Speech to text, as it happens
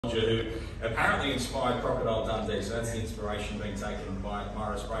soldier who apparently inspired Crocodile Dundee. So that's the inspiration being taken by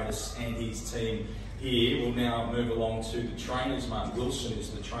Mairis Briedis and his team here. We'll now move along to the trainers. Mark Wilson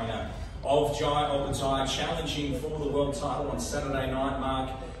is the trainer of Jai Opetaia, challenging for the world title on Saturday night. Mark,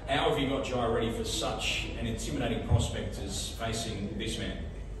 how have you got Jai ready for such an intimidating prospect as facing this man?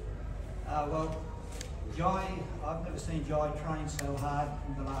 Well, Jai, I've never seen Jai train so hard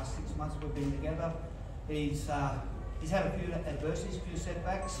in the last 6 months we've been together. He's had a few adversities, a few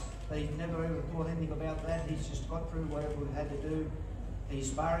setbacks, but he's never ever thought anything about that. He's just got through whatever we've had to do. His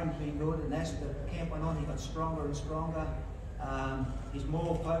sparring's been good, and as the camp went on, he got stronger and stronger. He's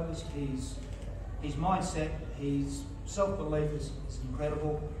more focused, his mindset, his self-belief is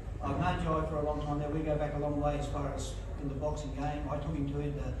incredible. I've known Jai for a long time now. We go back a long way as far as in the boxing game. I took him to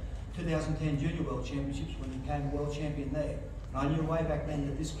the 2010 Junior World Championships when he became world champion there. And I knew way back then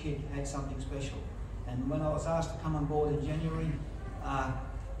that this kid had something special. And when I was asked to come on board in January,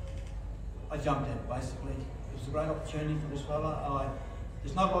 I jumped at it basically. It was a great opportunity for this fella.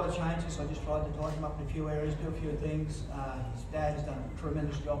 There's not a lot of changes. I just tried to tighten him up in a few areas, do a few things. His dad has done a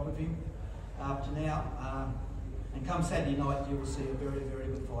tremendous job with him up to now. And come Saturday night, you will see a very, very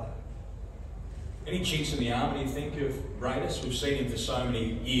good fighter. Any chinks in the armour, do you think, of Briedis? We've seen him for so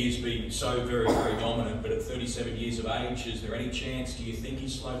many years be so very, very dominant, but at 37 years of age, is there any chance, do you think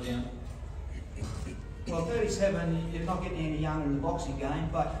he's slowed down? Well, 37, you're not getting any younger in the boxing game,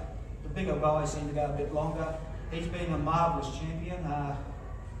 but the bigger guys seem to go a bit longer. He's been a marvellous champion.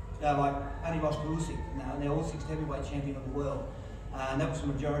 Like only lost to Usyk, now Usyk's heavyweight champion of the world. And that was a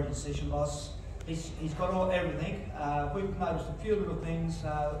majority decision loss. He's got everything. We've noticed a few little things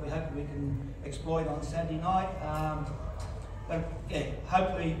that we hope we can exploit on Saturday night. But yeah,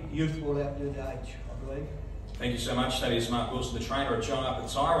 hopefully youth will outdo the age, I believe. Thank you so much. That is Mark Wilson, the trainer of Jai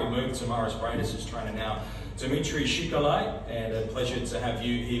Opetaia. We move to Mairis Briedis, as trainer now, Dimitri Shikolet, and a pleasure to have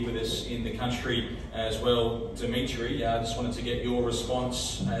you here with us in the country as well, Dimitri. I just wanted to get your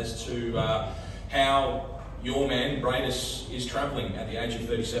response as to how your man Briedis is travelling at the age of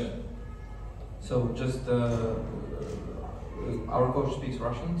 37. So just our coach speaks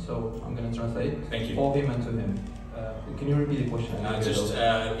Russian, so I'm going to translate. Thank you. For him and to him. Can you repeat the question? Just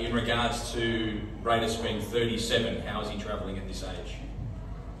in regards to Briedis being 37, how is he travelling at this age?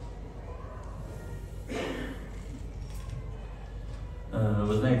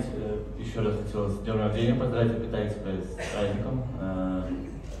 Вы знаете, еще раз хотелось с днем рождения поздравить Опетайца с праздником.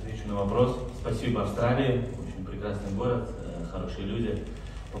 Отвечу на вопрос. Спасибо Австралии, очень прекрасный город, хорошие люди.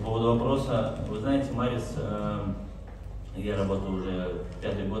 По поводу вопроса, вы знаете, Мairis, я работаю уже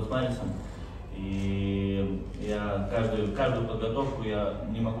 5-й год с Mairисом, и я каждую подготовку я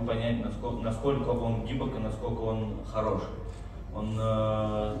не могу понять, насколько он гибок и насколько он хорош. Он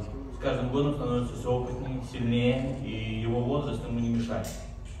с каждым годом становится все опытнее, сильнее, и его возраст ему не мешает.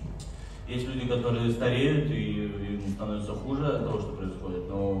 Есть люди, которые стареют, и им становится хуже от того, что происходит,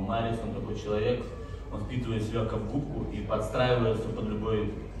 но Mairis, он такой человек, он впитывает себя как губку и подстраивается под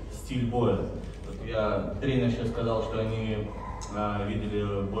любой стиль боя. Вот тренер сейчас сказал, что они видели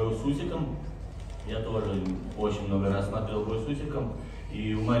бой с Усиком. Я тоже очень много раз смотрел бой с Усиком.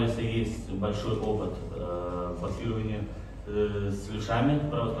 И у Мариса есть большой опыт боксирования с левшами в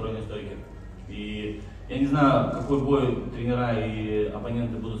правосторонней стойке. И я не знаю, какой бой тренера и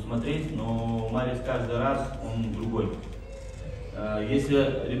оппоненты будут смотреть, но Mairis каждый раз он другой. Если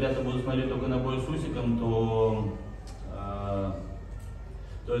ребята будут смотреть только на бой с Усиком, то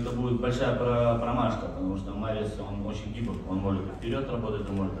это будет большая промашка, потому что Mairis, он очень гибок, он может и вперед работать,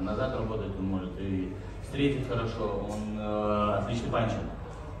 он может и назад работать, он может и встретить хорошо, он отличный панчер.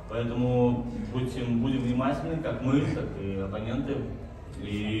 Поэтому будем внимательны, как мы, так и оппоненты,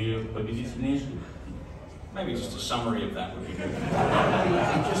 и победить сильнейших. Maybe just a summary of that would be good.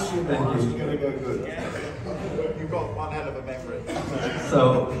 Just your words are going to go good. You've got one hell of a memory.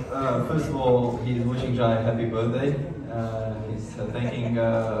 So, first of all, he's wishing Jai a happy birthday. He's thanking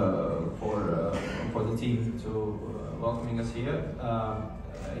for the team to welcoming us here.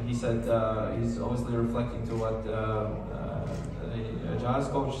 He said he's obviously reflecting to what Jai's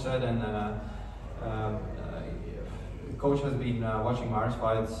coach said, and coach has been watching Mairis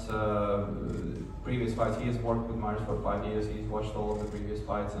fights, previous fights. He has worked with Mairis for 5 years. He's watched all of the previous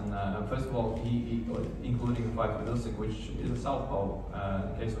fights, and first of all, he including the fight with Usyk, which is a southpaw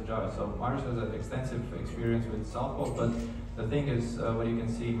in the case of Jai. So Mairis has an extensive experience with southpaw, but the thing is, what you can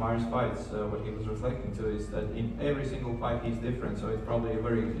see Mairis fights, what he was reflecting to is that in every single fight he's different. So it's probably a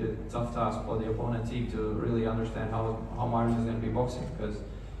very tough task for the opponent team to really understand how Mairis is going to be boxing, because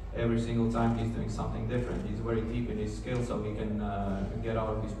every single time he's doing something different. He's very deep in his skill, so he can get out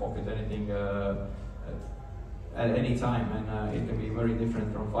of his pocket anything at any time, and it can be very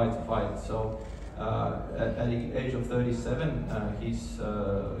different from fight to fight. So at the age of 37,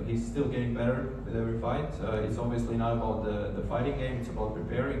 he's still getting better with every fight. It's obviously not about the fighting game, it's about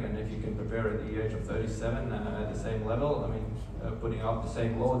preparing, and if you can prepare at the age of 37 at the same level, I mean, putting up the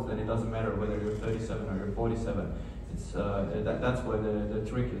same loads, then it doesn't matter whether you're 37 or you're 47. It's that's where the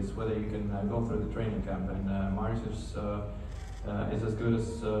trick is, whether you can go through the training camp, and Mairis is as good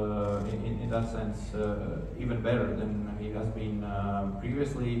as, in that sense, even better than he has been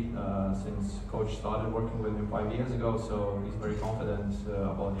previously, since coach started working with him 5 years ago, so he's very confident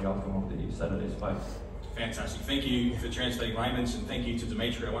about the outcome of the Saturday's fight. Fantastic. Thank you for translating Raymond's, and thank you to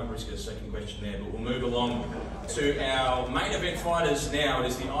Dimitri. I won't risk a second question there, but we'll move along to our main event fighters now. It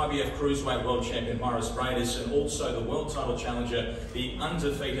is the IBF Cruiserweight World Champion Mairis Briedis, and also the world title challenger, the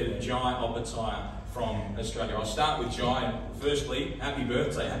undefeated Jai Opetaia from Australia. I'll start with Jai. Firstly, happy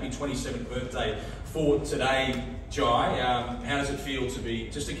birthday, happy 27th birthday for today, Jai. How does it feel to be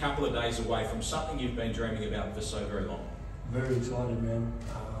just a couple of days away from something you've been dreaming about for so very long? Very excited, man.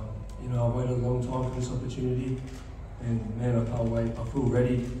 You know, I've waited a long time for this opportunity, and man, I can't wait. I feel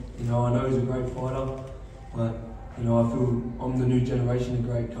ready. You know, I know he's a great fighter, but you know, I feel I'm the new generation of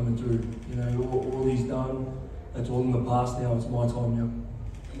great coming through. You know, all he's done, that's all in the past now. It's my time now.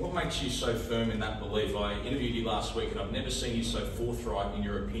 What makes you so firm in that belief? I interviewed you last week, and I've never seen you so forthright in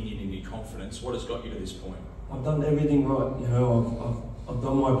your opinion and your confidence. What has got you to this point? I've done everything right. You know, I've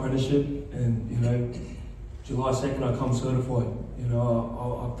done my apprenticeship, and you know, July 2nd I come certified. You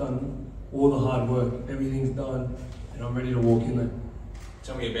know, I've done all the hard work. Everything's done, and I'm ready to walk in there.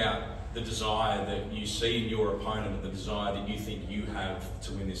 Tell me about the desire that you see in your opponent, and the desire that you think you have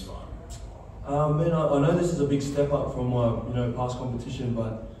to win this fight. Man, I know this is a big step up from my past competition,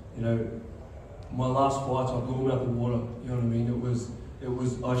 but you know, my last fights I blew them out the water. You know what I mean? It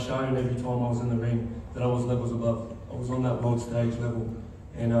was I shown every time I was in the ring that I was levels above. I was on that world stage level,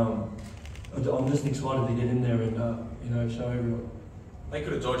 and I'm just excited to get in there and you know, show everyone. They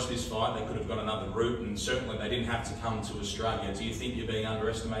could have dodged this fight. They could have got another route, and certainly they didn't have to come to Australia. Do you think you're being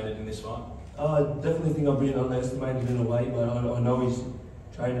underestimated in this fight? I definitely think I've been underestimated in a way, but I know he's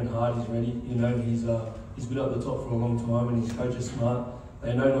training hard. He's ready. You know, he's been at the top for a long time, and his coach is smart.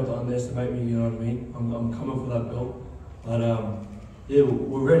 They know not to underestimate me. You know what I mean? I'm coming for that belt, but yeah,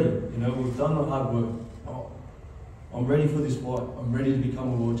 we're ready. You know, we've done the hard work. I'm ready for this fight. I'm ready to become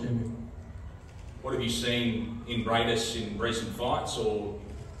a world champion. What have you seen in Briedis in recent fights, or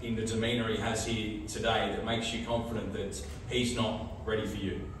in the demeanour he has here today, that makes you confident that he's not ready for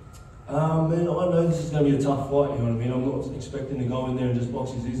you? Man, I know this is going to be a tough fight, you know what I mean? I'm not expecting to go in there and just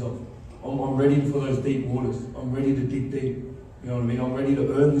box his ears off. I'm ready for those deep waters. I'm ready to dig deep, you know what I mean? I'm ready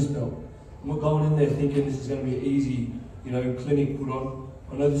to earn this belt. I'm not going in there thinking this is going to be an easy, you know, clinic put on.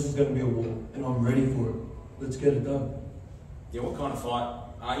 I know this is going to be a war, and I'm ready for it. Let's get it done. Yeah, what kind of fight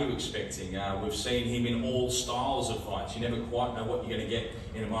are you expecting? We've seen him in all styles of fights. You never quite know what you're going to get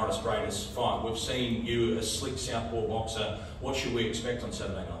in a Mairis Briedis fight. We've seen you, a slick southpaw boxer. What should we expect on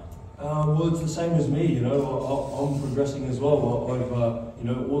Saturday night? Well, it's the same as me, you know. I'm progressing as well. You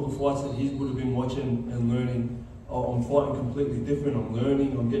know, all the fights that he would have been watching and learning, I'm fighting completely different. I'm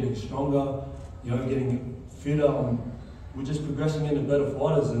learning, I'm getting stronger, you know, getting fitter. We're just progressing into better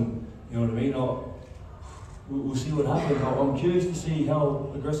fighters, and you know what I mean. We'll see what happens. I'm curious to see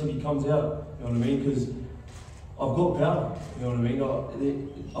how aggressive he comes out, you know what I mean, because I've got power, you know what I mean.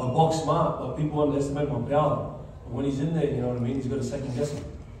 I box smart, but people underestimate my power. But when he's in there, you know what I mean, he's got a second guessing.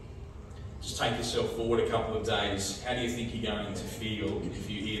 Just take yourself forward a couple of days. How do you think you're going to feel if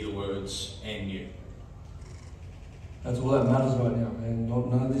you hear the words "and you"? That's all that matters right now, man.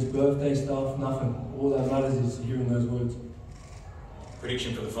 None of this birthday stuff, nothing. All that matters is hearing those words.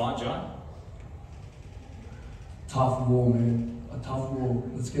 Prediction for the fight, Jai? Tough war, man. A tough war.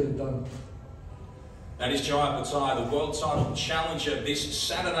 Let's get it done. That is Jai Opetaia, the world title challenger this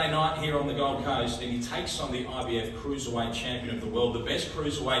Saturday night here on the Gold Coast, and he takes on the IBF Cruiserweight Champion of the world, the best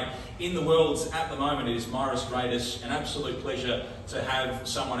cruiserweight in the world at the moment. It is Mairis Briedis. An absolute pleasure to have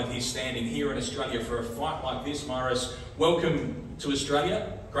someone of his standing here in Australia for a fight like this. Mairis, welcome to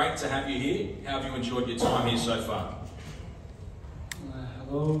Australia. Great to have you here. How have you enjoyed your time here so far?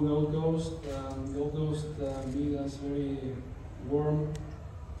 Hello, Gold Coast. Gold Coast meet us very warm,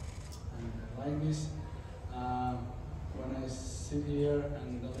 and I like this. When I sit here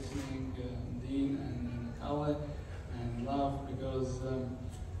and listening Dean and Kale and laugh because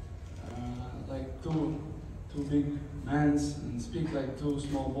like two big men and speak like two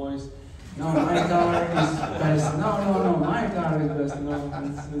small boys. No, my car is best. No, my car is best. No,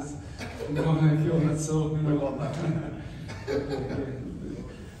 it's I feel not so. You know.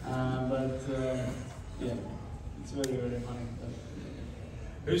 But yeah, it's very, very funny.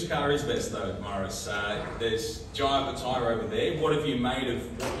 Whose car is best though, Mairis? There's Jai Opetaia over there. What have you made of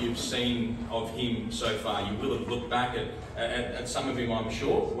what you've seen of him so far? You will have looked back at some of him, I'm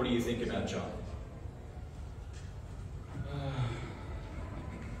sure. What do you think about Jai?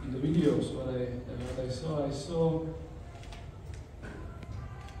 In the videos, what I saw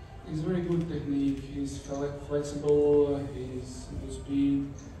he's very good technique, he's flexible, he's good speed,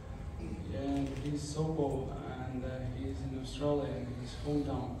 and he's Sopo, and he's in Australia, in his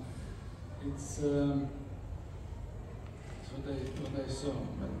hometown. It's what I saw,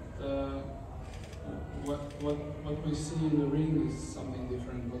 but what we see in the ring is something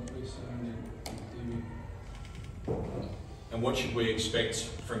different what we saw on TV. And what should we expect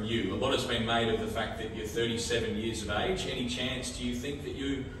from you? A lot has been made of the fact that you're 37 years of age. Any chance, do you think, that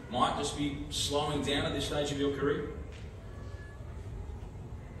you might just be slowing down at this stage of your career?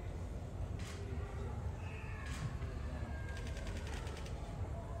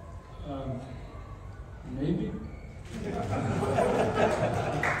 Maybe.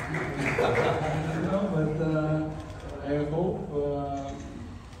 But I hope.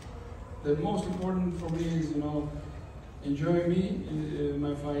 The most important for me is, enjoy me in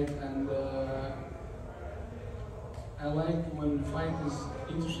my fight, and I like when fight is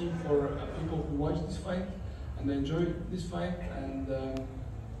interesting for people who watch this fight and they enjoy this fight, and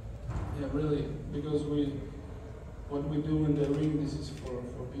yeah, really, because what we do in the ring, this is for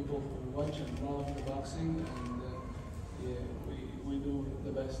people who watch and love the boxing, and yeah, we do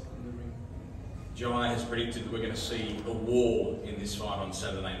the best in the ring. Jai has predicted that we're going to see a war in this fight on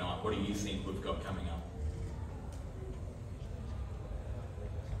Saturday night. What do you think we've got coming up?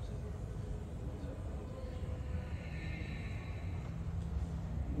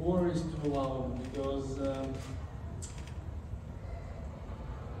 War is too loud because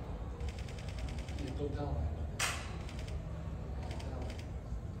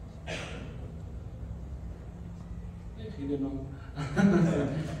he didn't know.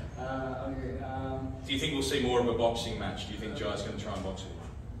 Okay. Do you think we'll see more of a boxing match? Do you think Jai's going to try and box it?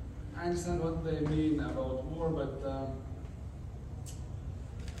 I understand what they mean about war, but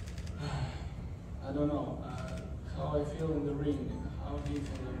I don't know how I feel in the ring. How do you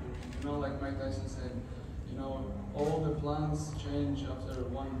feel in the ring? Like Mike Tyson said, all the plans change after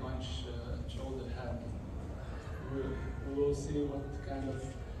one punch shoulder head. We will see what kind of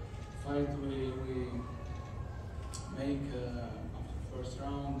fight we make after the first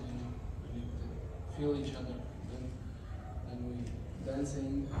round. We need to feel each other. Then we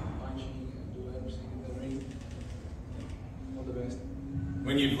dancing, punching, and do everything in the ring. All the best.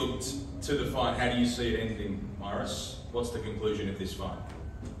 When you've looked to the fight, how do you see it ending, Mairis? What's the conclusion of this fight?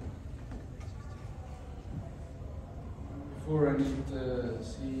 Before I need to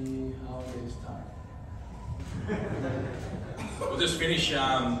see how they start. We'll just finish.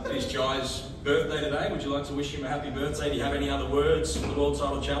 It is Jai's birthday today. Would you like to wish him a happy birthday? Do you have any other words for the world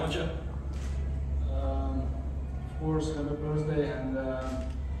title challenger? Of course, happy birthday, and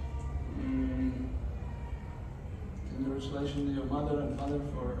congratulations to your mother and father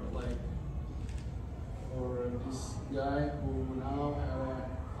for this guy who now have a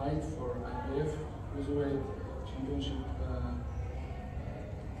fight for IBF Cruiserweight Championship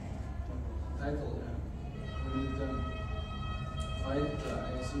title. We need to fight.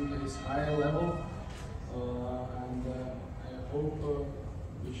 I think it's high level, and I hope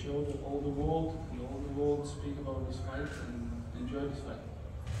we show that all the world speak about this fight and enjoy this fight.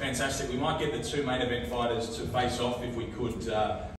 Fantastic. We might get the two main event fighters to face off if we could.